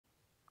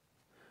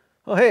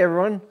Well, hey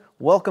everyone,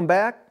 welcome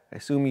back. I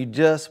assume you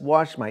just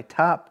watched my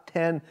top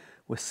 10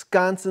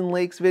 Wisconsin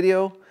lakes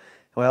video.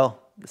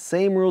 Well, the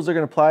same rules are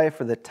going to apply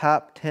for the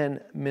top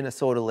 10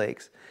 Minnesota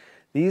lakes.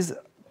 These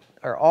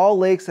are all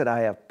lakes that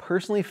I have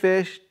personally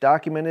fished,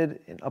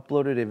 documented, and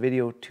uploaded a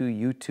video to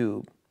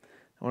YouTube.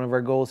 One of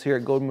our goals here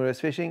at Golden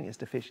Midwest Fishing is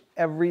to fish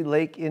every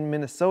lake in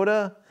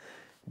Minnesota.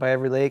 By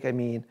every lake, I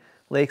mean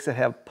lakes that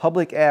have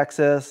public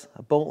access,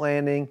 a boat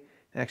landing,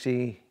 and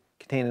actually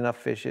contain enough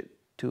fish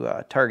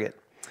to target.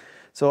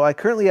 So I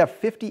currently have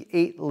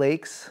 58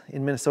 lakes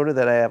in Minnesota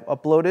that I have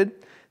uploaded.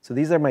 So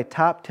these are my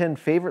top 10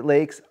 favorite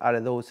lakes out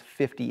of those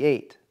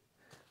 58.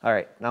 All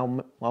right,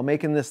 now while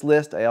making this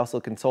list, I also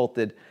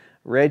consulted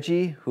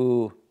Reggie,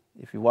 who,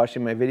 if you've watched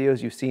my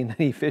videos, you've seen that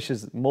he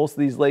fishes most of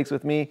these lakes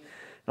with me,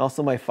 and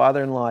also my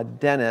father-in-law,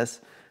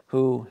 Dennis,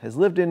 who has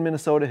lived in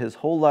Minnesota his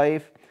whole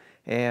life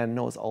and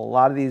knows a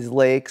lot of these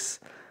lakes,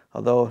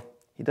 although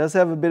he does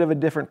have a bit of a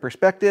different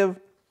perspective,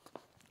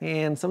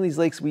 and some of these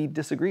lakes we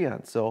disagree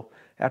on. So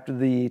after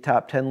the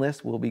top 10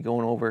 list, we'll be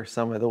going over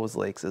some of those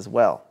lakes as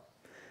well.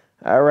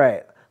 All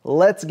right,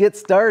 let's get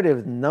started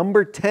with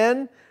number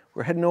 10.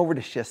 We're heading over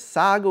to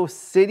Chisago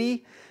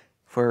City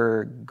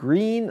for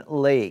Green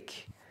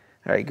Lake.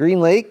 All right, Green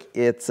Lake,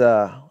 it's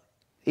a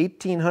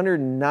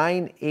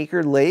 1,809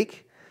 acre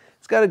lake.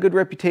 It's got a good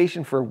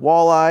reputation for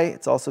walleye.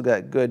 It's also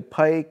got good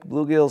pike,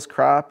 bluegills,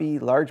 crappie,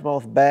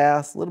 largemouth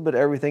bass, a little bit of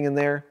everything in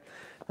there.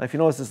 Now, if you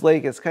notice this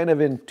lake, it's kind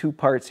of in two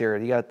parts here.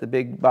 You got the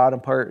big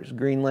bottom part, is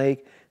Green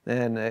Lake,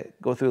 then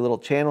go through a little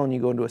channel and you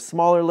go into a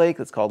smaller lake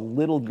that's called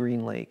Little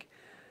Green Lake.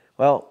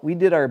 Well, we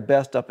did our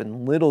best up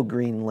in Little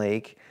Green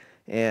Lake,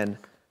 and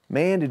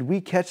man, did we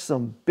catch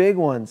some big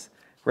ones.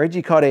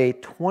 Reggie caught a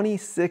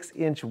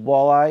 26-inch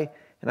walleye,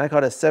 and I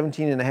caught a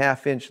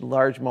 17.5-inch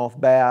largemouth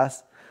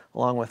bass,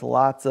 along with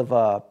lots of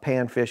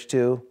panfish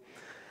too.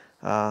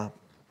 So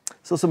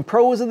some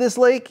pros of this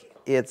lake: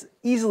 it's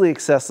easily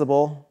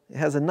accessible. It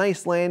has a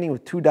nice landing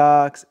with 2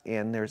 docks,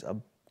 and there's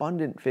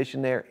abundant fish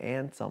in there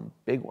and some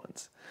big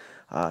ones.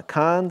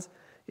 Cons: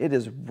 it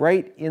is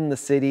right in the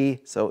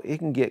city, so it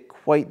can get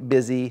quite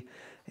busy,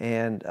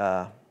 and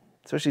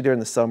especially during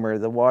the summer,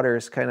 the water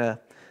is kind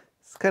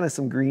of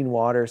some green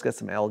water. It's got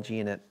some algae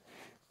in it.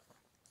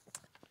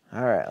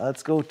 All right,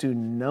 let's go to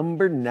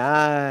number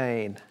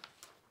 9.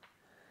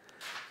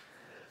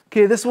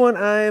 Okay, this one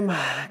I'm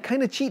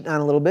kind of cheating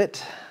on a little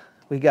bit.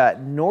 We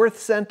got North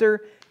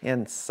Center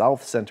and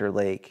South Center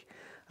Lake.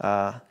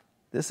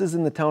 This is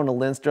in the town of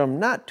Lindstrom,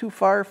 not too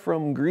far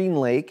from Green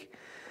Lake.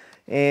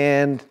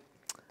 And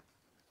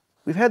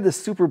we've had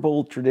this Super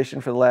Bowl tradition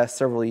for the last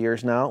several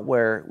years now,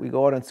 where we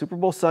go out on Super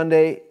Bowl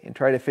Sunday and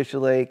try to fish a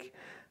lake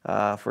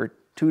for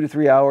 2 to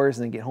 3 hours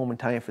and then get home in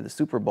time for the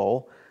Super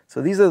Bowl.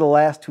 So these are the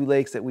last 2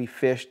 lakes that we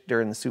fished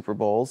during the Super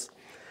Bowls.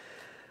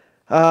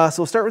 So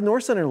we'll start with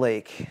North Center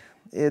Lake.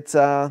 It's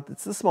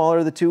the smaller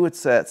of the two.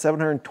 It's at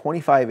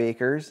 725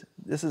 acres.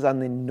 This is on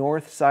the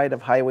north side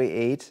of Highway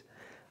 8.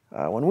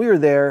 When we were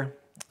there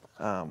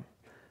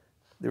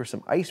was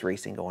some ice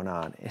racing going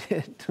on.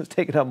 It was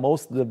taking up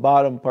most of the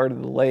bottom part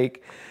of the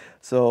lake.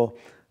 So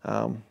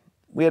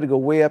we had to go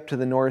way up to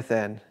the north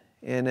end.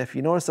 And if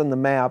you notice on the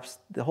maps,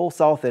 the whole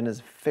south end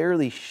is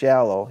fairly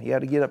shallow. You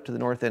had to get up to the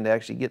north end to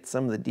actually get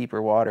some of the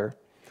deeper water.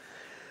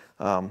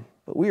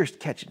 But we were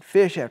catching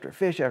fish after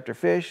fish after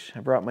fish. I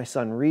brought my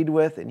son Reed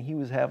with, and he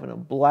was having a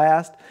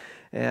blast.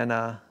 And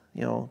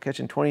you know,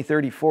 catching 20,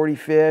 30, 40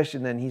 fish.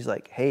 And then he's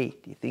like, hey,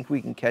 do you think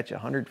we can catch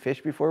 100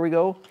 fish before we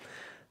go?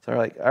 So we're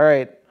like, all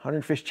right,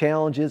 100 fish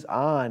challenge is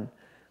on.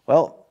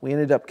 Well, we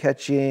ended up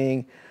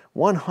catching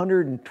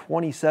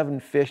 127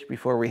 fish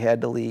before we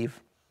had to leave.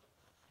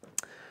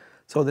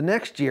 So the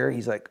next year,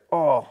 he's like,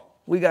 oh,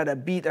 we got to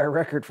beat our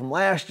record from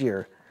last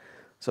year.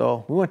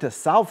 So we went to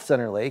South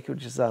Center Lake,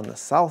 which is on the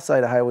south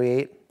side of Highway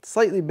 8,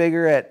 slightly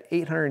bigger at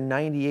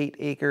 898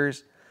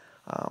 acres.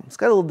 It's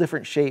got a little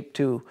different shape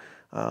too.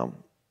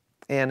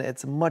 And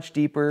it's much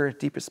deeper.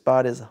 Deepest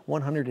spot is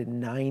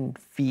 109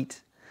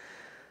 feet.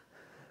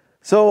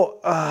 So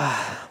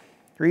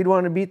Reed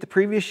wanted to beat the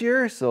previous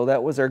year, so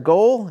that was our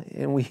goal,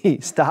 and we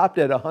stopped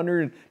at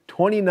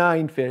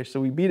 129 fish.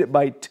 So we beat it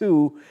by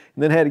 2,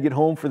 and then had to get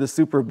home for the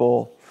Super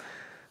Bowl.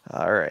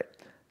 All right.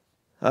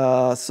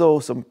 So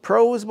some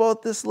pros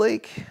about this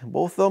lake,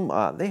 both of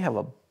them, they have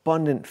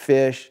abundant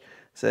fish.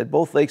 Said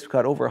both lakes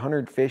caught over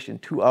 100 fish in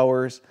 2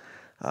 hours.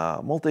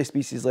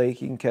 Multi-species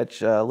lake, you can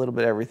catch a little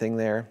bit of everything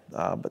there,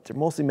 but they're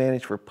mostly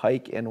managed for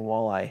pike and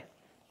walleye.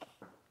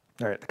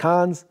 All right, the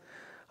cons: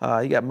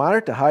 you got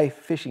moderate to high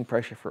fishing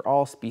pressure for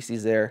all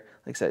species there.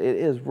 Like I said, it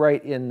is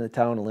right in the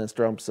town of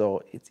Lindstrom,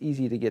 so it's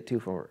easy to get to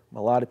for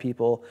a lot of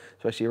people,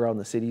 especially around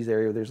the cities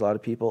area where there's a lot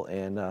of people,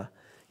 and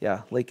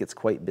yeah, lake gets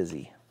quite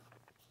busy.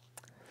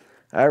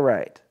 All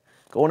right,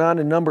 going on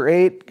to number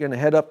 8, gonna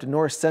head up to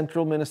north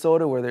central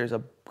Minnesota, where there's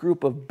a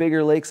group of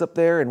bigger lakes up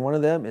there, and one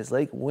of them is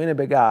Lake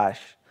Winnebagosh.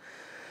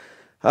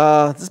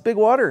 This is big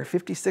water,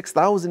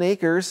 56,000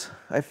 acres.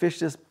 I fished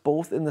this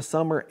both in the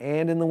summer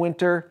and in the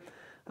winter.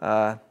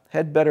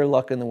 Had better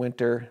luck in the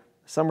winter.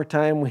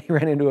 summertime, we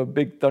ran into a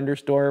big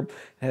thunderstorm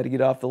and had to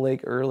get off the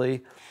lake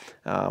early.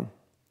 And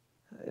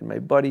my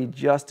buddy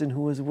Justin,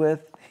 who was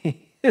with,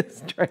 he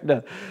was trying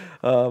to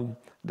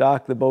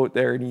dock the boat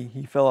there, and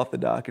he fell off the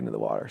dock into the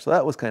water. So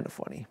that was kind of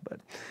funny.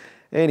 But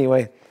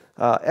anyway,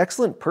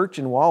 excellent perch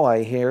and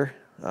walleye here.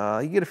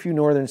 You get a few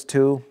northerns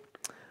too.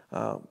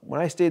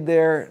 When I stayed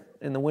there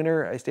in the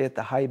winter, I stayed at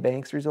the High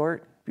Banks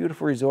Resort.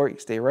 Beautiful resort. You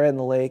stay right on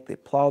the lake. They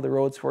plow the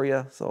roads for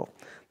you. So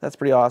that's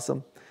pretty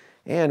awesome.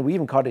 And we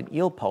even caught an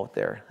eel pout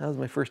there. That was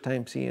my first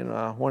time seeing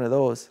one of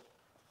those.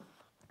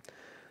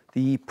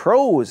 The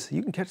pros,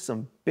 you can catch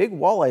some big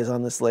walleyes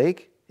on this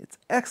lake. It's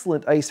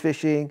excellent ice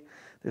fishing.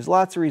 There's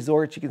lots of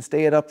resorts you can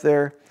stay at up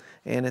there,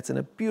 and it's in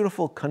a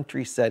beautiful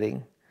country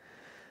setting.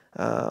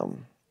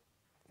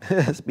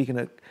 Speaking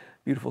of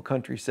beautiful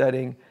country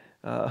setting,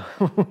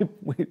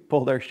 we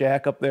pulled our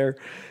shack up there,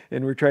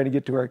 and we're trying to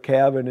get to our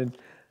cabin,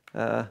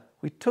 and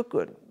we took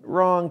a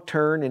wrong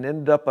turn and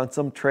ended up on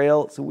some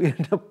trail. So we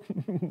ended up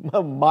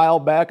a mile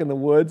back in the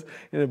woods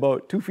in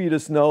about 2 feet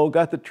of snow,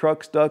 got the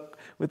truck stuck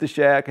with the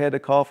shack, had to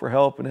call for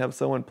help and have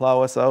someone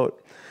plow us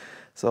out.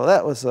 So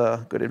that was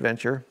a good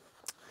adventure.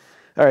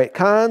 All right,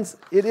 cons,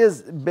 it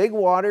is big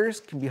waters,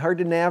 can be hard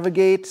to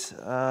navigate.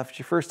 If it's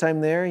your first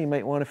time there, you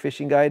might want a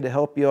fishing guide to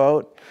help you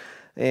out.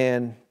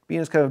 And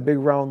being it's kind of a big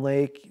round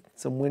lake,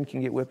 some wind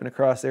can get whipping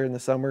across there in the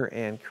summer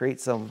and create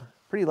some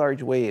pretty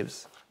large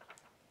waves.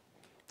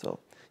 So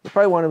you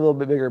probably want a little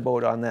bit bigger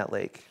boat on that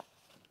lake.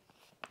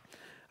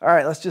 All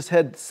right, let's just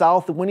head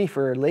south of Winnie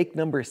for lake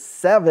number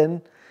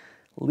 7,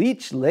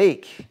 Leech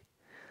Lake.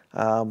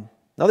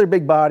 Another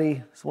big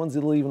body. This one's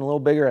even a little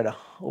bigger at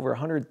over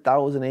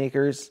 100,000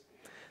 acres.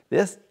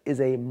 This is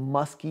a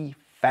muskie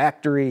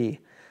factory.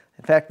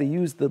 In fact, they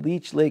use the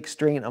Leech Lake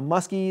strain of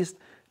muskies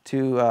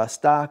to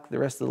stock the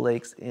rest of the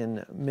lakes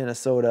in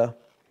Minnesota.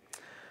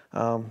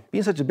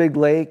 Being such a big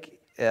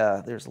lake,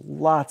 there's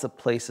lots of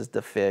places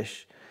to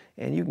fish,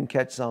 and you can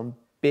catch some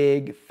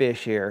big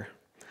fish here.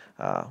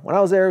 When I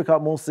was there, we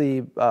caught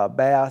mostly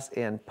bass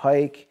and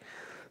pike,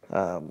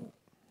 and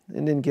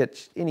didn't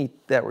get any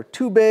that were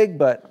too big,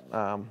 but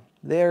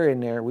they're in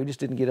there. We just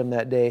didn't get them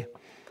that day.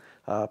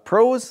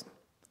 Pros,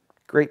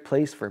 great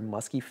place for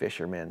muskie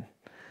fishermen.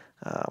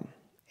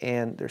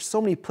 And there's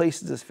so many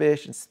places to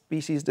fish and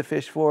species to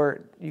fish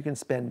for. You can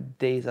spend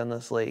days on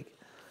this lake.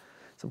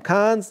 Some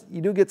cons,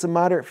 you do get some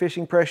moderate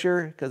fishing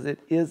pressure because it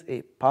is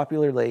a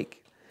popular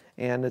lake.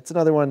 And it's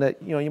another one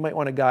that you might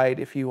want to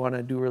guide if you want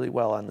to do really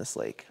well on this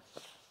lake.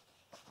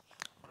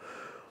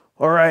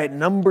 All right,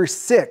 number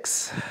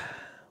 6.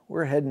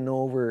 We're heading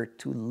over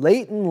to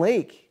Layton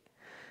Lake,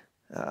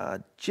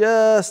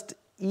 just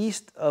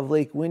east of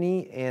Lake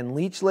Winnie and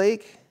Leech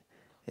Lake.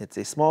 It's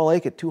a small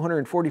lake at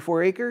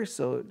 244 acres,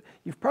 so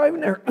you've probably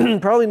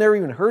never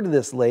even heard of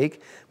this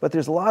lake, but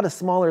there's a lot of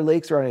smaller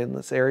lakes around in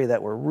this area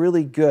that were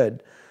really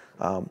good.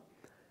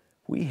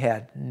 We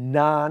had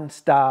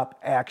non-stop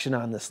action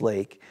on this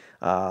lake.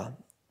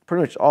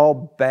 Pretty much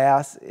all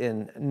bass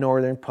and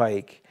northern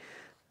pike.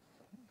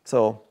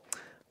 So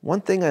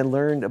one thing I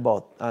learned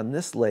about on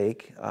this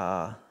lake,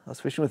 I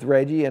was fishing with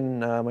Reggie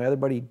and my other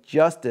buddy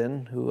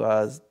Justin, who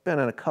has been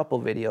on a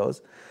couple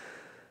videos.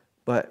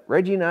 But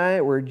Reggie and I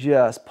were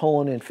just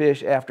pulling in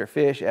fish after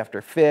fish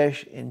after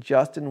fish, and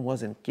Justin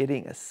wasn't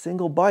getting a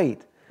single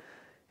bite.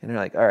 And they're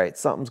like, all right,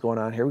 something's going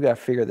on here. We got to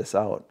figure this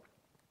out.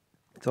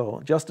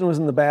 So Justin was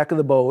in the back of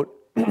the boat.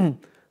 I'm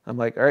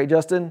like, all right,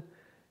 Justin,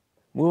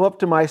 move up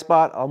to my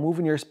spot. I'll move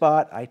in your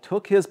spot. I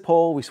took his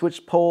pole. We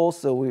switched poles.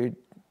 So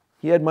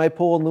he had my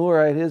pole and lure.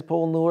 I had his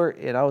pole and lure,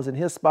 and I was in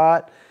his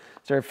spot.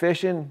 Started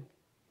fishing.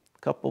 A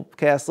couple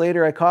casts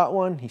later, I caught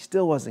one. He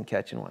still wasn't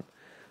catching one.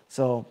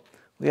 So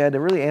we had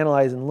to really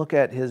analyze and look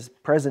at his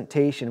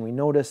presentation. We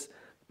noticed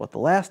about the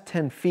last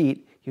 10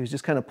 feet, he was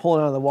just kind of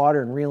pulling out of the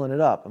water and reeling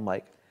it up. I'm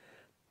like,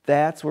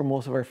 that's where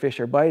most of our fish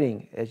are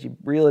biting. As you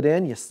reel it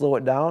in, you slow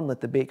it down,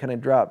 let the bait kind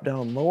of drop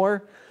down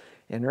lower.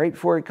 And right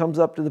before it comes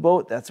up to the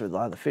boat, that's where a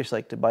lot of the fish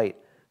like to bite.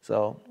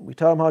 So we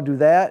taught him how to do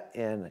that,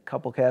 and a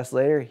couple casts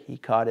later, he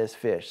caught his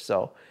fish.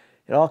 So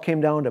it all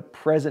came down to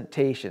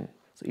presentation.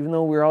 So even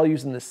though we were all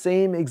using the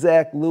same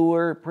exact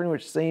lure, pretty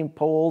much same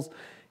poles,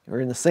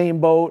 we're in the same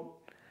boat,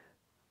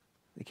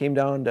 it came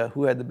down to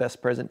who had the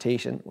best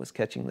presentation was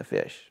catching the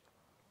fish.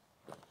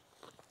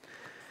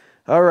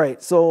 All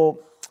right,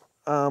 so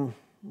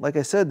like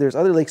I said, there's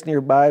other lakes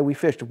nearby. We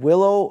fished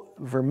Willow,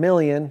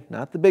 Vermilion,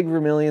 not the big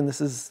Vermilion.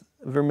 This is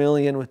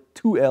Vermilion with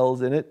 2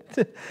 L's in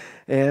it,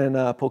 and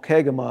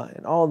Pokegama,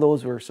 and all of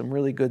those were some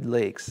really good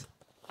lakes.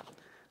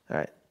 All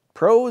right,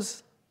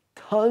 pros,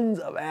 tons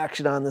of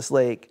action on this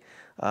lake.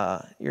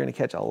 You're gonna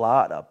catch a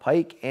lot of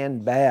pike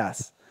and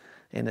bass,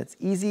 and it's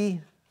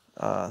easy.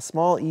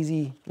 Small,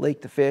 easy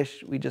lake to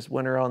fish. We just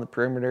went around the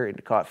perimeter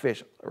and caught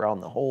fish around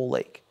the whole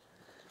lake.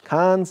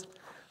 Cons,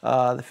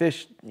 the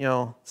fish,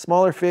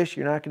 smaller fish,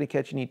 you're not going to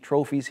catch any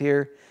trophies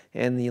here.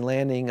 And the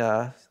landing,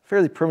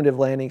 fairly primitive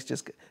landings,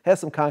 just has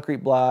some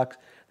concrete blocks.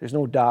 There's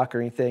no dock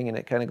or anything, and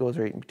it kind of goes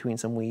right in between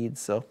some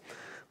weeds. So a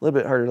little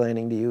bit harder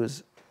landing to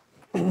use.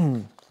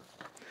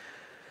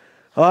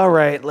 All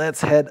right, let's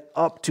head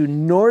up to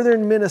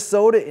northern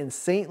Minnesota in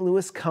St.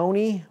 Louis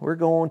County. We're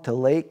going to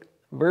Lake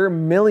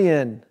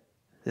Vermilion.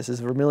 This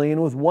is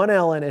Vermilion with one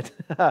L in it.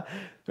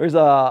 There's a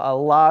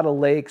lot of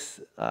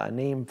lakes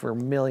named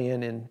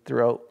Vermilion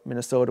throughout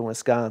Minnesota and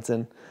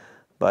Wisconsin,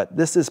 but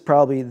this is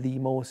probably the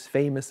most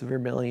famous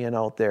Vermilion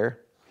out there.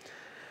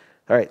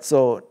 All right,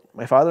 so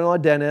my father-in-law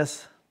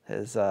Dennis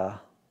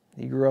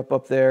he grew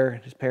up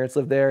there. His parents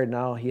lived there, and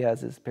now he has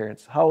his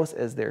parents' house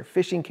as their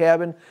fishing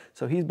cabin.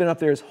 So he's been up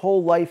there his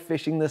whole life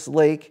fishing this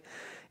lake,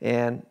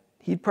 and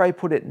he'd probably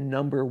put it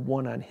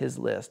 #1 on his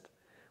list,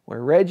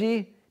 where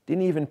Reggie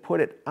didn't even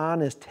put it on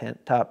his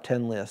top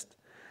 10 list.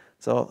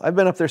 So I've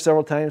been up there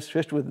several times,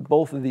 fished with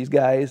both of these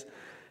guys,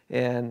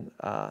 and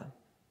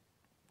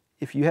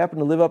if you happen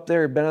to live up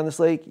there or been on this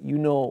lake, you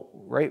know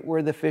right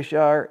where the fish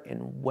are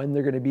and when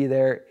they're going to be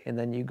there, and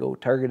then you go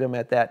target them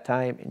at that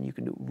time, and you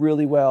can do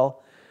really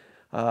well.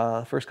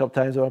 First couple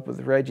times I went up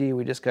with Reggie,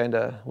 we just kind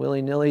of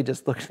willy-nilly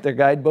just looked at their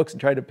guidebooks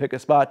and tried to pick a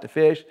spot to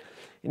fish.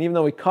 And even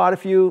though we caught a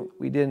few,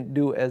 we didn't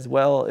do as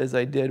well as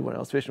I did when I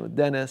was fishing with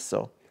Dennis.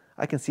 So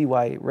I can see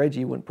why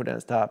Reggie wouldn't put it on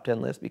his top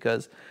 10 list,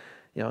 because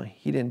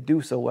he didn't do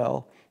so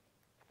well.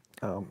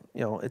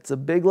 It's a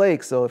big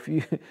lake, so if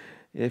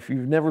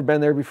you've never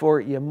been there before,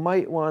 you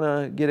might want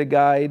to get a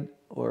guide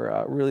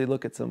or really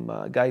look at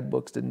some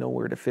guidebooks to know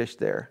where to fish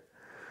there.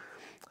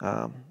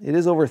 It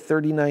is over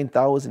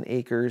 39,000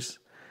 acres.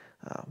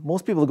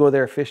 Most people go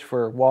there fish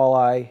for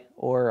walleye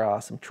or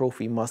some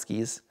trophy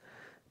muskies,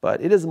 but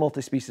it is a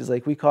multi-species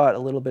lake. We caught a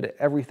little bit of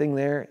everything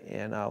there,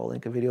 and I'll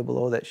link a video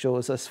below that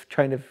shows us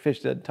trying to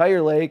fish the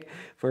entire lake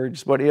for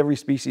just about every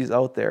species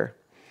out there.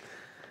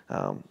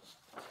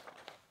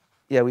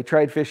 Yeah, we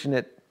tried fishing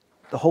it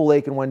the whole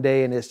lake in one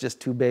day, and it's just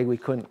too big. We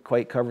couldn't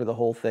quite cover the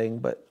whole thing,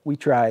 but we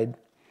tried.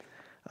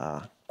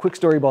 Quick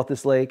story about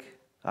this lake.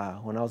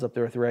 When I was up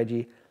there with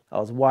Reggie, I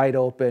was wide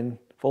open,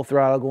 full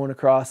throttle going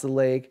across the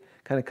lake,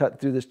 kind of cutting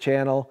through this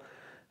channel.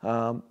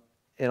 And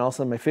all of a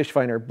sudden my fish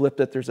finder blipped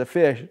that there's a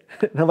fish.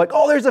 And I'm like,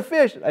 oh, there's a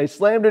fish. I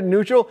slammed it in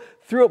neutral,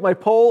 threw up my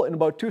pole, and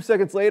about 2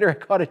 seconds later, I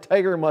caught a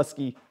tiger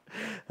muskie.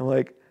 I'm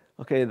like,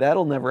 okay,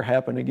 that'll never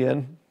happen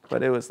again,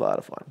 but it was a lot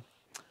of fun.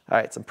 All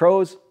right, some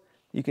pros.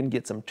 You can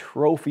get some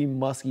trophy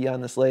muskie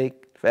on this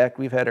lake. In fact,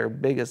 we've had our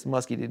biggest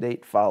muskie to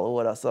date follow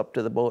us up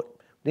to the boat.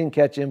 Didn't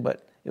catch him,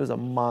 but it was a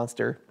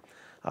monster.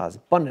 It's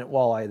abundant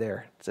walleye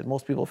there. I said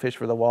most people fish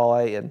for the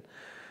walleye, and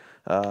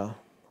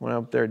when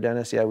I'm up there,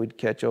 Dennis, yeah, we'd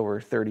catch over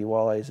 30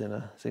 walleyes in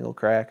a single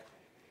crack.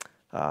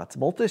 It's a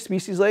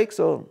multi-species lake,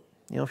 so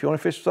if you want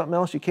to fish for something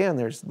else, you can.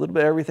 There's a little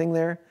bit of everything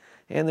there,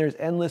 and there's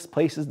endless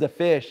places to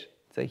fish.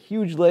 It's a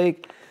huge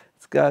lake.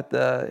 It's got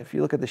if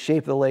you look at the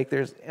shape of the lake,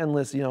 there's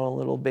endless,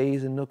 little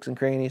bays and nooks and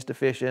crannies to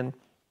fish in.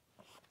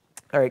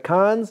 All right,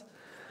 cons.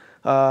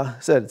 I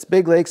said it's a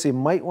big lake, so you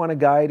might want to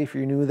guide if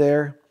you're new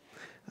there.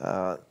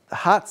 The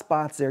hot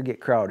spots there get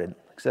crowded.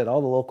 Said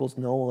all the locals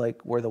know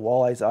where the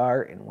walleyes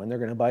are and when they're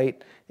going to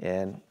bite,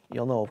 and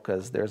you'll know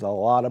because there's a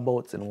lot of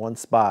boats in one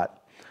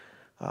spot.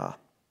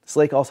 This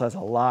lake also has a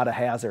lot of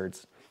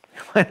hazards.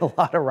 You find a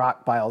lot of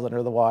rock piles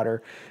under the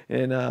water,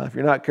 and if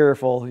you're not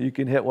careful, you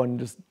can hit one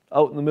just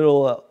out in the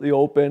middle of the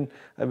open.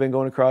 I've been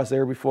going across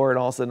there before, and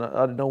all of a sudden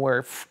out of nowhere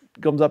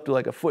it comes up to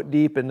like a foot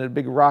deep and a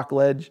big rock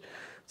ledge.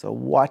 So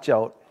watch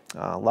out.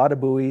 A lot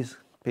of buoys.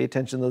 Pay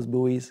attention to those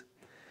buoys.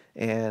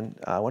 And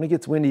when it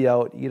gets windy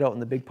out, you get out in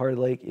the big part of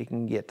the lake, you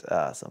can get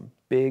some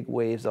big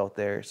waves out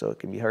there, so it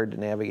can be hard to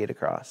navigate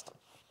across.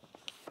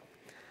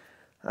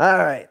 All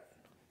right,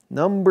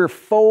 number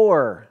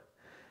 4.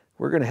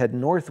 We're going to head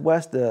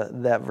northwest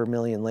of that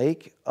Vermilion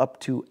Lake up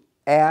to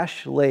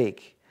Ash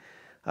Lake.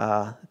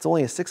 It's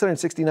only a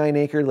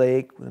 669-acre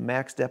lake with a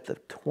max depth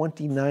of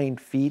 29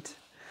 feet.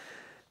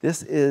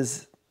 This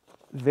is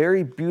a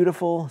very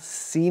beautiful,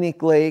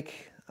 scenic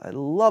lake. I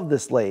love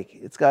this lake.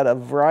 It's got a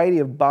variety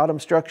of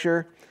bottom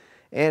structure,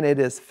 and it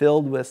is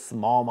filled with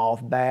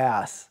smallmouth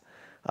bass.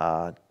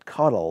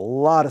 Caught a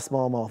lot of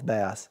smallmouth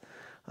bass.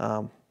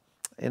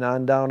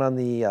 And down on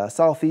the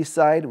southeast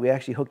side, we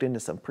actually hooked into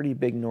some pretty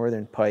big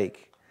northern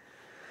pike.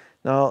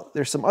 Now,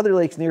 there's some other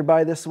lakes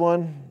nearby this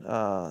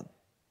one,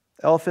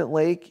 Elephant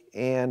Lake,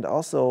 and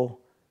also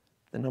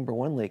the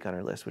 #1 lake on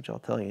our list, which I'll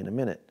tell you in a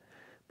minute.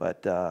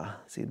 But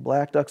see,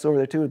 black ducks over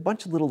there too, a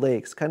bunch of little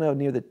lakes, kind of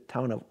near the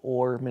town of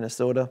Orr,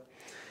 Minnesota.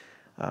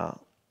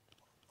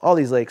 All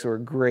these lakes were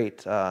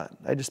great. I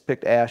just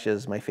picked Ash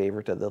as my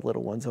favorite of the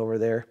little ones over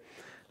there.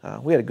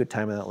 We had a good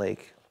time on that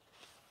lake.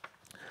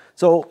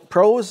 So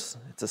pros,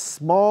 it's a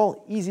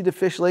small, easy to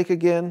fish lake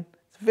again.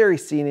 It's very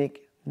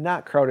scenic,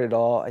 not crowded at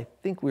all. I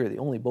think we were the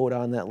only boat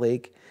on that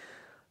lake.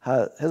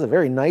 Has a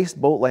very nice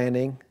boat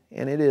landing,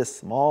 and it is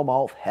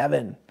smallmouth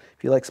heaven.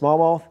 If you like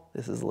smallmouth,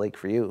 this is the lake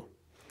for you.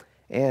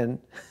 And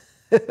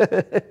but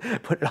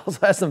it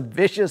also has some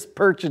vicious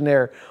perch in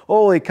there.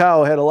 Holy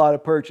cow, it had a lot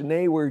of perch, and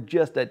they were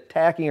just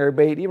attacking our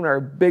bait. Even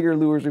our bigger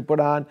lures we put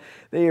on,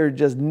 they are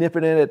just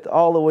nipping at it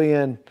all the way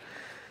in.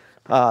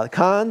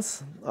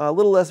 Cons, a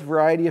little less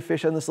variety of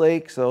fish on this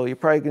lake, so you're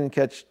probably going to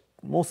catch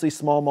mostly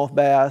smallmouth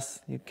bass.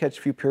 You catch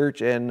a few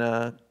perch and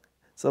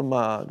some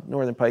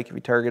northern pike if you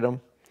target them.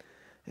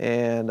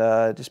 And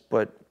just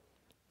put,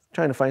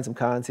 trying to find some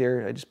cons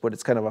here. I just put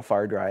it's kind of a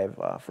far drive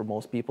for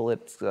most people.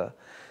 It's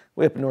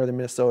way up in northern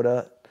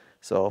Minnesota.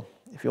 So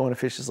if you want to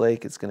fish this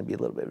lake, it's going to be a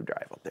little bit of a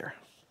drive up there.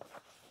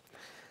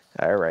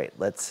 All right,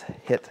 let's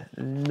hit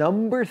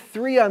number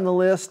 3 on the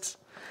list.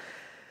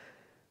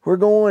 We're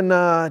going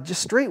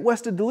just straight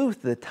west of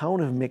Duluth, the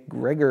town of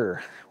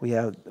McGregor. We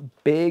have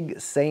Big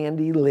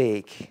Sandy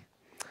Lake.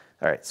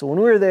 All right, so when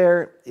we were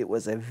there, it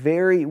was a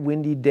very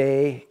windy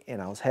day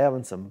and I was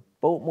having some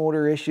boat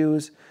motor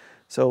issues.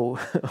 So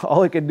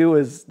all I could do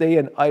was stay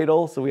in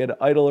idle. So we had to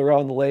idle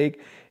around the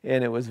lake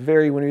and it was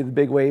very windy with the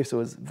big waves. So it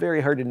was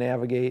very hard to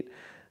navigate,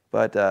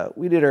 but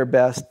we did our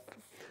best.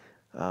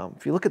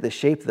 If you look at the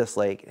shape of this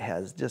lake, it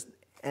has just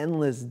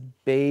endless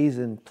bays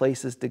and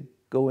places to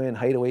go in,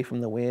 hide away from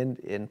the wind,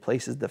 and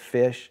places to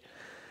fish.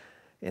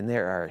 And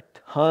there are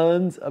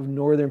tons of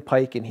northern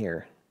pike in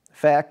here. In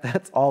fact,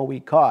 that's all we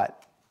caught.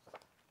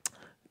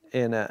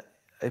 And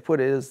I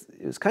put it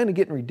was kind of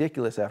getting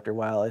ridiculous after a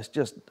while. It's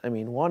just, I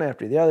mean, one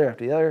after the other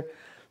after the other.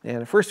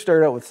 And I first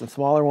started out with some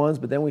smaller ones,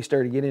 but then we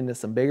started getting into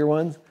some bigger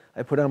ones.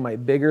 I put on my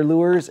bigger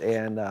lures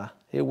and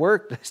it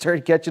worked. I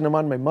started catching them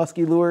on my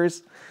musky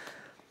lures.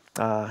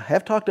 I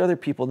have talked to other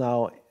people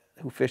now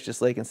who fish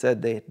this lake and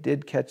said they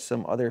did catch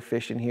some other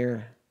fish in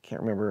here.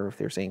 Can't remember if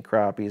they were saying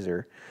crappies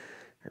or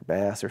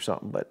bass or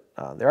something, but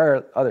there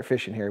are other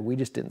fish in here. We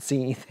just didn't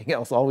see anything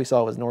else. All we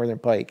saw was northern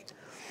pike.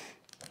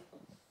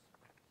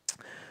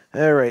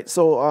 All right,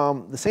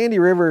 so the Sandy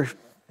River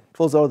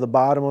flows out of the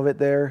bottom of it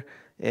there,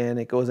 and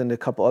it goes into a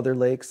couple other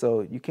lakes.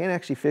 So you can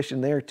actually fish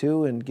in there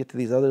too and get to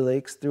these other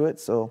lakes through it.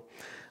 So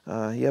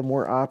you have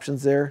more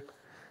options there.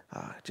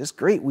 Just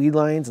great weed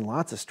lines and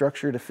lots of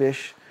structure to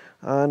fish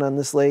on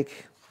this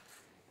lake.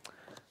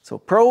 So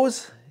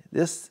pros,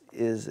 this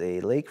is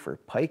a lake for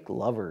pike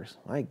lovers.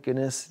 My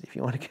goodness, if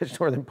you want to catch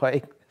northern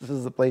pike, this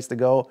is the place to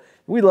go.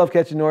 We love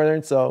catching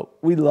northern, so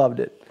we loved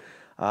it.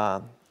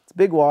 It's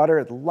big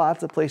water,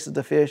 lots of places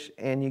to fish,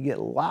 and you get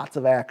lots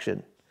of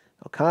action.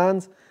 Now,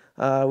 cons,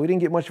 we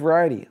didn't get much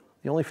variety.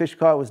 The only fish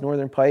caught was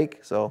northern pike,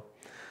 so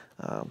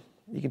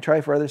you can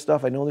try for other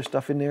stuff. I know there's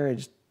stuff in there.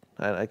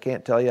 I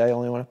can't tell you. I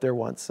only went up there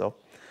once. So,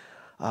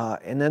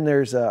 and then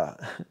there's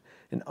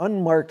an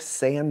unmarked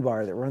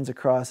sandbar that runs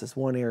across this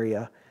one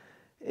area.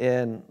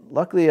 And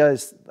luckily I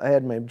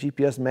had my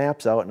GPS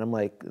maps out and I'm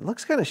like, it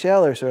looks kind of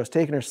shallow. So I was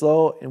taking her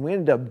slow and we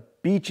ended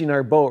up beaching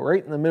our boat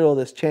right in the middle of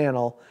this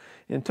channel.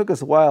 And it took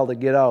us a while to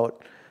get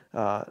out.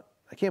 I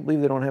can't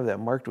believe they don't have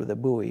that marked with a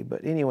buoy.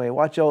 But anyway,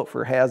 watch out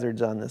for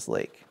hazards on this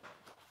lake.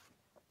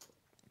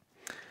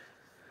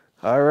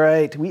 All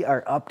right, we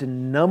are up to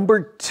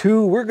number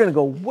 2. We're gonna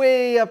go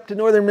way up to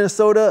northern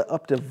Minnesota,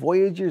 up to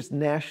Voyageurs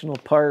National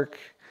Park.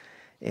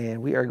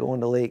 And we are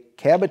going to Lake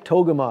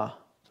Kabetogama.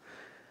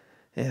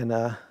 And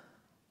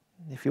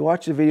if you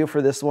watch the video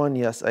for this one,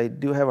 yes, I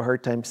do have a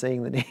hard time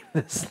saying the name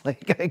of this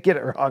lake. I get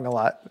it wrong a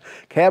lot.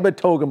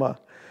 Kabetogama.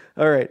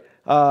 All right,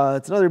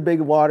 it's another big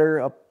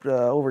water, up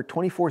over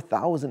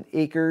 24,000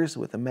 acres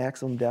with a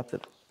maximum depth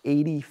of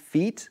 80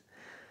 feet.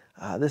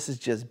 This is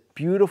just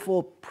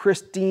beautiful,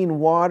 pristine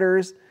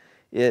waters.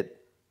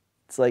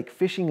 It's like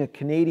fishing a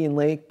Canadian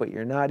lake, but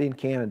you're not in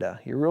Canada.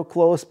 You're real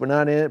close, but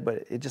not in it,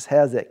 but it just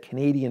has that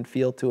Canadian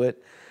feel to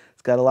it.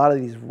 It's got a lot of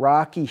these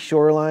rocky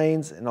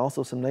shorelines and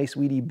also some nice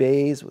weedy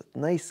bays with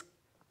nice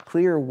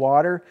clear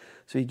water.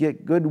 So you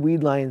get good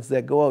weed lines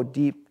that go out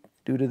deep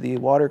due to the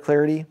water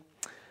clarity.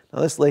 Now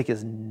this lake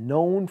is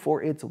known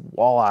for its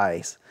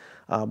walleyes,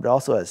 but it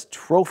also has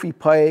trophy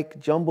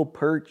pike, jumbo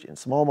perch, and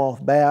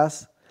smallmouth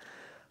bass.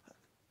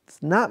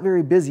 It's not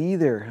very busy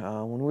either.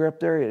 When we were up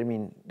there, I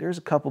mean, there's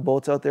a couple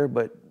boats out there,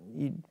 but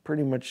you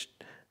pretty much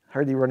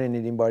hardly run into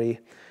anybody.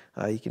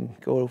 You can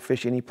go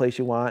fish any place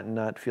you want and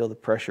not feel the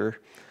pressure.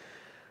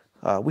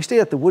 We stay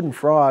at the Wooden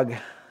Frog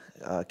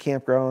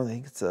campground. I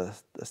think it's a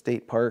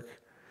state park.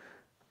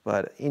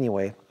 But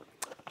anyway,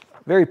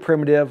 very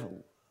primitive.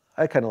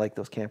 I kind of like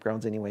those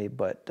campgrounds anyway,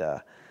 but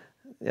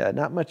yeah,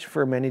 not much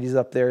for amenities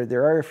up there.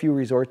 There are a few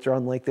resorts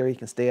around the lake there you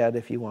can stay at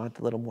if you want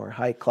a little more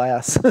high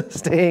class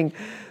staying.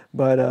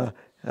 But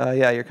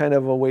yeah, you're kind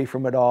of away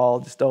from it all,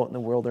 just out in the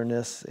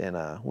wilderness, and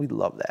we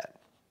love that.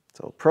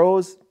 So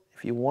pros,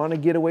 if you want to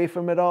get away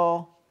from it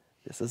all,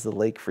 this is the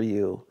lake for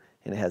you.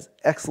 And it has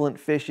excellent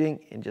fishing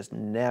and just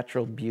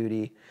natural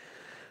beauty.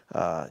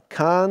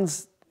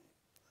 Cons,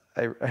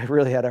 I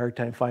really had a hard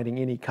time finding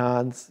any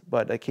cons,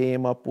 but I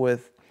came up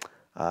with,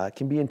 it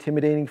can be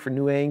intimidating for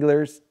new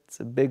anglers. It's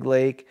a big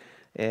lake,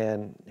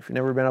 and if you've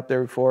never been up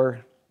there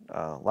before,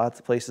 lots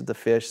of places to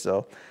fish.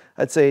 So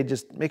I'd say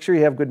just make sure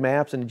you have good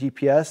maps and a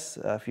GPS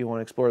if you want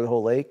to explore the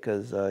whole lake,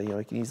 because you know,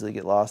 you can easily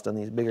get lost on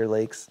these bigger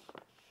lakes.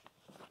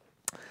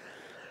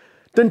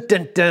 Dun,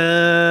 dun,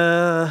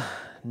 dun.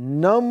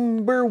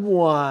 Number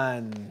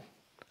 1,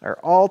 our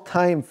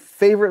all-time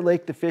favorite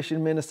lake to fish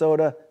in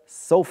Minnesota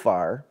so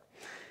far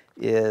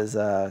is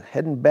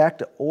heading back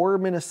to Orr,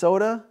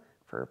 Minnesota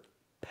for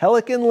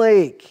Pelican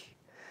Lake.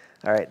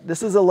 All right,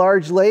 this is a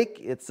large lake.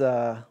 It's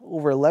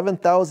over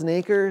 11,000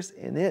 acres,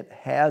 and it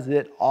has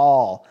it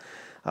all.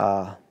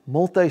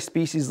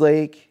 Multi-species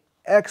lake,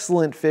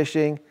 excellent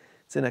fishing.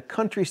 It's in a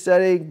country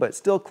setting, but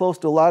still close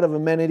to a lot of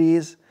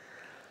amenities.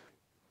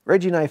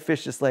 Reggie and I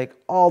fished this lake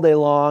all day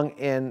long,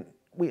 and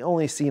we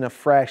only seen a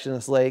fraction of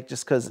this lake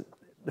just because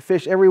the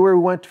fish, everywhere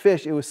we went to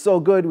fish, it was so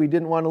good we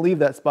didn't want to leave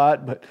that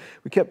spot, but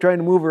we kept trying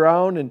to move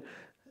around, and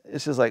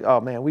it's just like,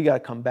 oh man, we got to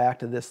come back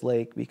to this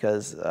lake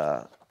because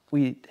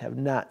we have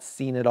not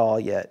seen it all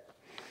yet.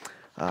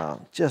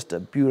 Just a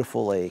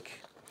beautiful lake.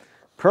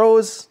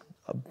 Pros,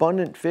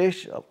 abundant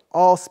fish of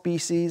all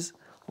species,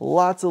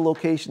 lots of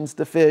locations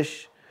to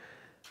fish.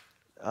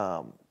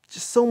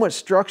 Just so much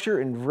structure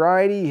and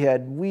variety. You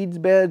had weeds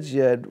beds,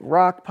 you had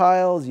rock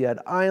piles, you had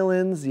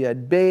islands, you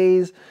had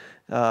bays,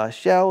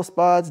 shallow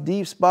spots,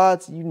 deep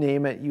spots, you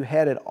name it, you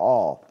had it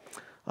all.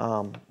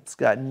 It's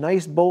got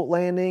nice boat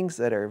landings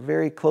that are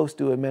very close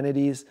to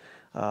amenities.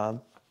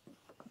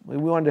 We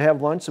wanted to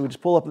have lunch, so we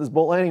just pulled up at this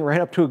boat landing,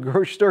 ran up to a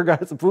grocery store,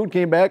 got some food,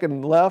 came back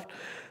and left.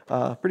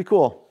 Pretty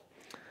cool.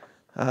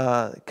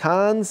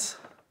 Cons,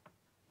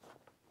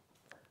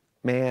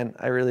 man,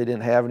 I really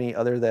didn't have any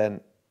other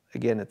than,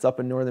 again, it's up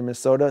in northern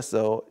Minnesota,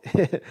 so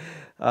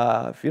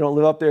if you don't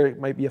live up there, it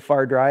might be a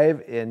far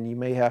drive, and you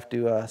may have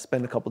to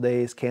spend a couple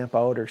days, camp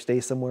out, or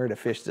stay somewhere to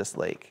fish this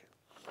lake.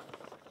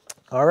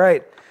 All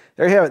right,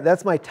 there you have it.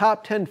 That's my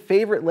top 10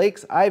 favorite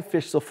lakes I've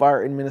fished so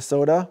far in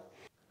Minnesota.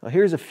 Now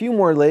here's a few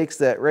more lakes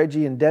that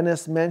Reggie and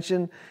Dennis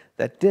mentioned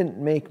that didn't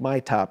make my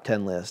top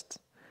 10 list.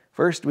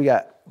 First, we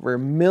got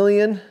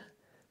Vermilion.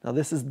 Now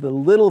this is the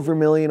Little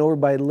Vermilion over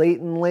by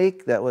Layton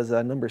Lake. That was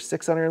number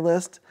 6 on our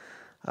list.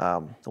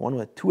 The one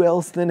with 2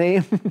 L's in the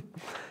name.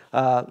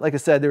 Like I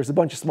said, there's a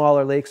bunch of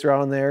smaller lakes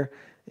around there,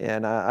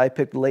 and I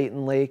picked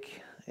Layton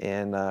Lake,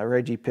 and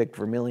Reggie picked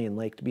Vermilion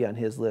Lake to be on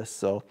his list.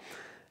 So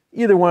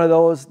either one of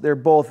those, they're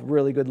both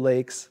really good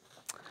lakes.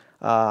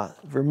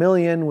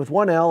 Vermilion with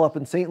 1 L up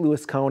in St.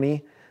 Louis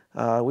County.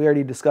 We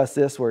already discussed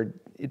this, where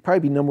it'd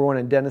probably be number 1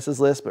 on Dennis's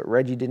list, but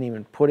Reggie didn't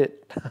even put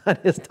it on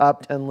his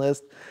top 10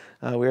 list.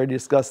 We already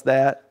discussed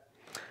that.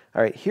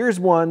 All right, here's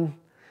one.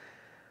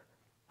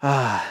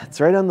 It's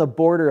right on the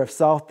border of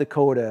South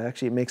Dakota.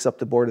 Actually, it makes up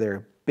the border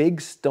there. Big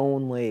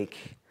Stone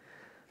Lake.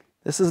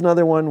 This is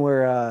another one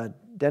where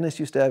Dennis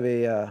used to have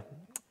a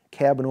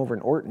cabin over in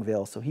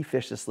Ortonville, so he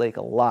fished this lake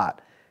a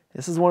lot.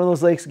 This is one of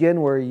those lakes,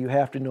 again, where you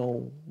have to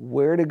know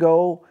where to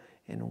go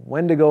and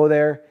when to go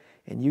there,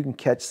 and you can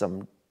catch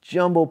some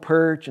jumbo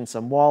perch and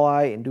some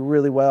walleye and do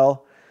really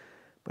well.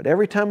 But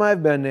every time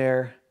I've been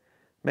there,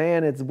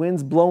 man, it's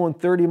winds blowing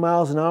 30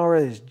 miles an hour,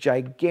 there's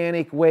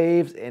gigantic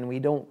waves, and we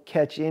don't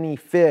catch any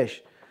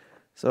fish.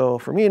 So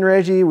for me and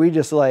Reggie, we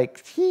just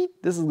like,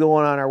 this is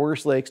going on our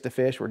worst lakes to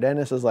fish, where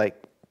Dennis is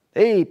like,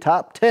 hey,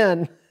 top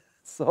 10.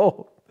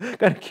 So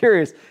kind of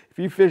curious if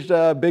you fished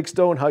Big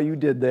Stone, how you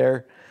did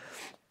there.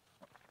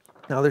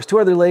 Now there's 2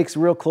 other lakes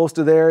real close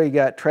to there. You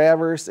got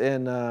Traverse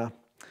and, not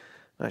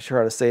sure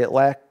how to say it,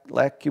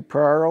 Lac Qui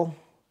Parle.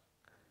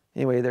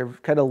 Anyway, they're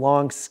kind of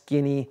long,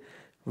 skinny,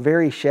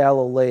 very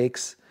shallow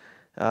lakes.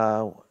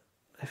 I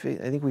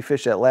think we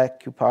fished that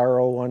Lac Qui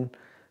Parle one,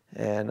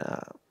 and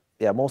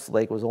yeah, most of the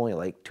lake was only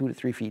like 2 to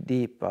 3 feet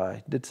deep.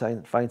 I did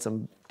find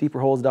some deeper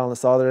holes down the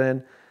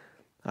southern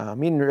end.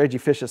 Me and Reggie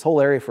fished this whole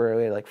area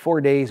for like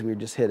 4 days. We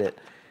just hit it,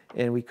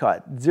 and we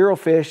caught 0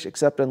 fish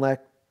except in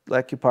Lac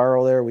Qui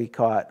Parle there. We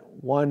caught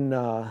 1,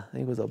 I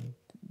think it was a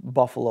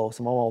buffalo,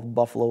 some smallmouth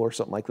buffalo or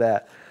something like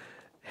that.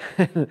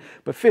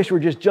 But fish were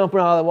just jumping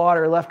out of the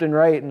water left and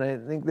right, and I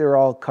think they were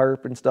all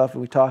carp and stuff.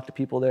 And we talked to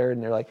people there,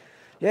 and they're like,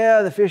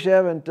 yeah, the fish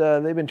haven't,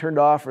 they've been turned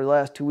off for the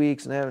last 2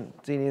 weeks and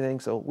haven't seen anything.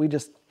 So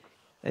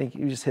I think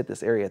you just hit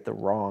this area at the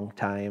wrong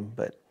time,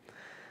 but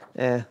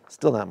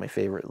still not my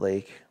favorite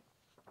lake.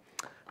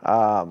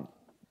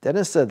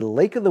 Dennis said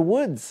Lake of the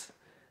Woods,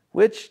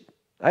 which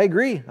I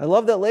agree. I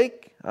love that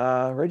lake.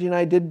 Reggie and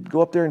I did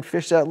go up there and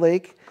fish that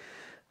lake,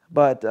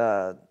 but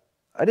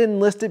I didn't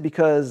list it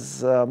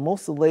because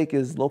most of the lake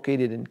is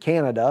located in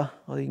Canada.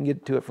 Well, you can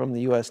get to it from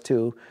the US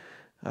too.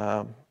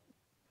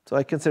 So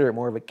I consider it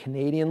more of a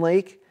Canadian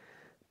lake.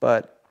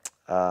 But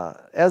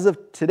as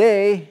of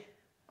today,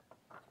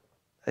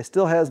 I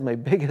still has my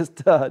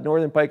biggest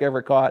northern pike I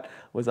ever caught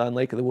was on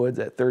Lake of the Woods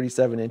at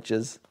 37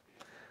 inches.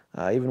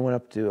 I even went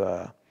up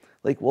to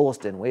Lake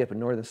Wollaston, way up in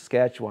northern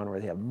Saskatchewan, where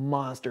they have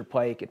monster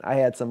pike. And I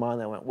had some on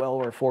that went well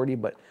over 40,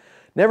 but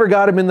never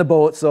got them in the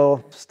boat.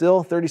 So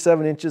still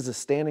 37 inches is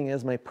standing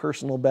as my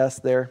personal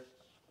best there.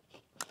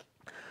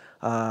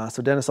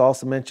 So Dennis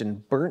also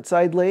mentioned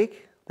Burnside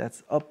Lake.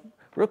 That's up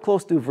real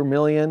close to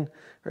Vermilion,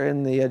 right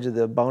in the edge of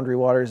the boundary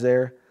waters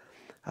there.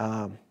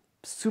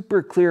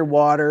 Super clear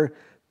water,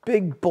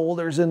 big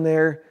boulders in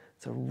there.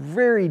 It's a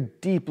very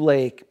deep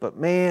lake, but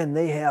man,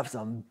 they have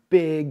some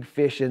big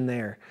fish in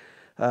there.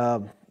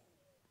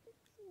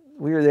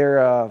 We were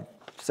there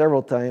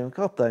several times, a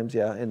couple times,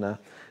 yeah, and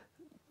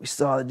we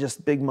saw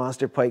just big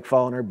monster pike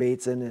following our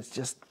baits in. It's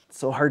just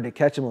so hard to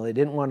catch them. Well, they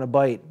didn't want to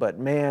bite, but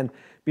man,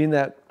 being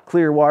that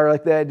clear water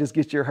like that, it just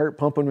gets your heart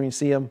pumping when you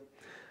see them.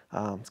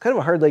 It's kind of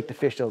a hard lake to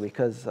fish though,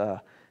 because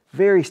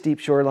very steep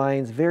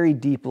shorelines, very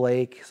deep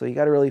lake, so you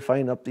got to really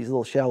find up these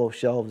little shallow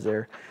shelves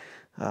there.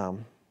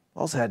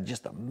 Also had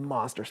just a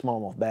monster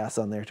smallmouth bass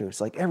on there too.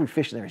 It's like every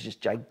fish in there is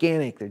just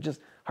gigantic. They're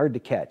just hard to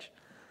catch.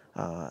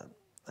 I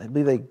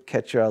believe they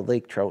catch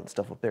lake trout and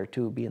stuff up there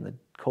too, being the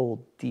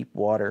cold, deep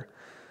water.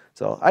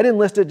 So I didn't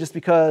list it just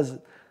because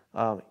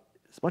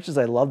as much as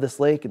I love this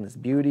lake and this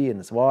beauty and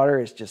this water,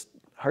 it's just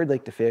a hard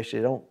lake to fish.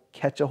 They don't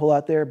catch a whole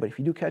lot there, but if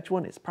you do catch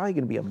one, it's probably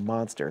going to be a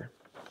monster.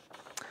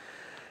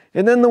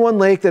 And then the one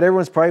lake that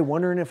everyone's probably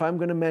wondering if I'm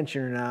going to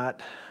mention or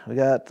not, we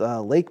got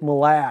Lake Mille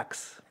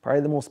Lacs,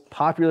 probably the most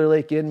popular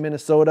lake in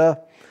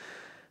Minnesota.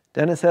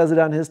 Dennis has it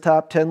on his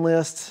top 10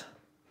 list.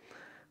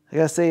 I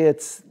gotta say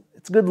it's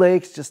a good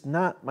lake, it's just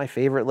not my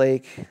favorite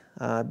lake.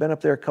 I've been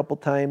up there a couple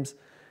times,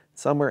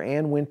 summer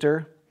and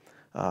winter.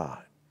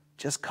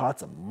 Just caught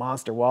some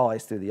monster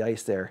walleyes through the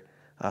ice there.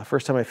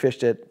 First time I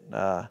fished it,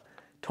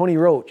 Tony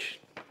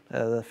Roach,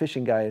 the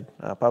fishing guide,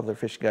 popular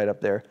fishing guide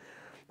up there,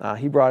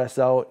 he brought us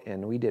out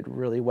and we did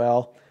really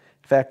well.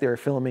 In fact, they were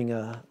filming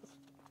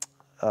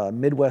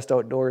Midwest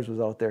Outdoors was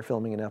out there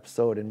filming an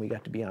episode and we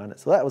got to be on it.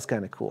 So that was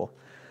kind of cool.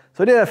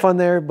 So I did have fun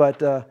there,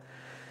 but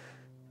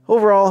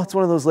overall, it's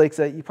one of those lakes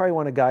that you probably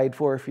want a guide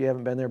for if you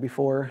haven't been there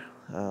before.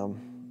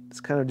 It's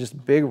kind of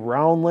just big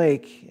round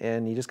lake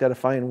and you just got to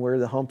find where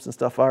the humps and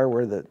stuff are,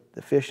 where the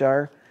fish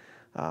are.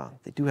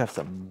 They do have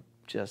some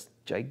just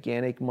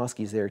gigantic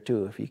muskies there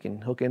too. If you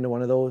can hook into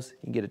one of those,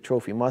 you can get a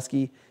trophy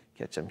muskie,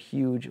 catch some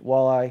huge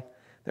walleye.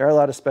 There are a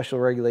lot of special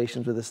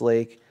regulations with this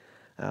lake.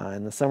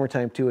 In the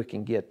summertime too, it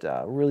can get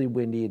really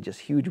windy and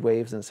just huge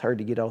waves, and it's hard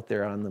to get out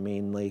there on the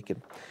main lake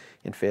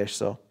and fish.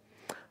 So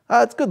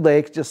it's a good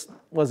lake, just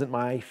wasn't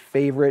my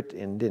favorite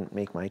and didn't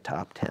make my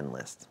top 10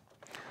 list.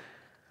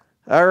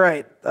 All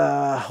right,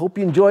 hope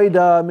you enjoyed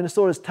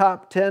Minnesota's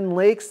top 10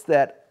 lakes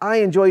that I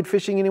enjoyed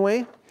fishing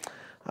anyway.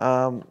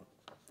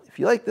 If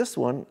you like this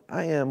one,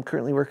 I am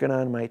currently working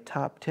on my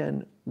top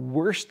 10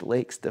 worst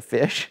lakes to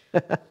fish.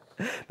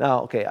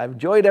 Now, okay, I've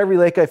enjoyed every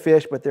lake I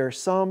fish, but there are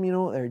some, you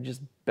know, that are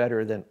just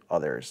better than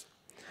others.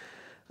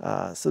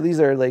 So these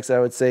are lakes I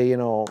would say, you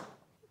know,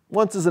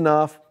 once is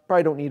enough.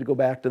 Probably don't need to go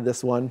back to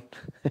this one.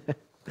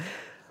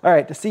 All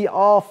right, to see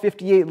all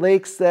 58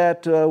 lakes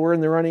that were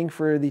in the running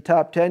for the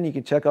top 10, you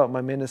can check out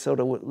my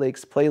Minnesota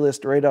Lakes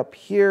playlist right up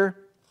here.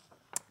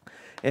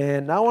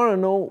 And now I want to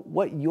know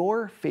what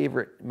your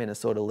favorite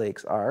Minnesota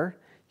lakes are.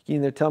 You can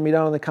either tell me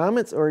down in the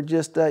comments or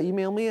just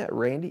email me at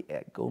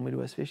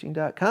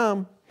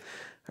randy@gomidwestfishing.com.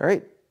 All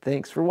right,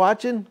 thanks for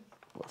watching.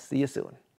 We'll see you soon.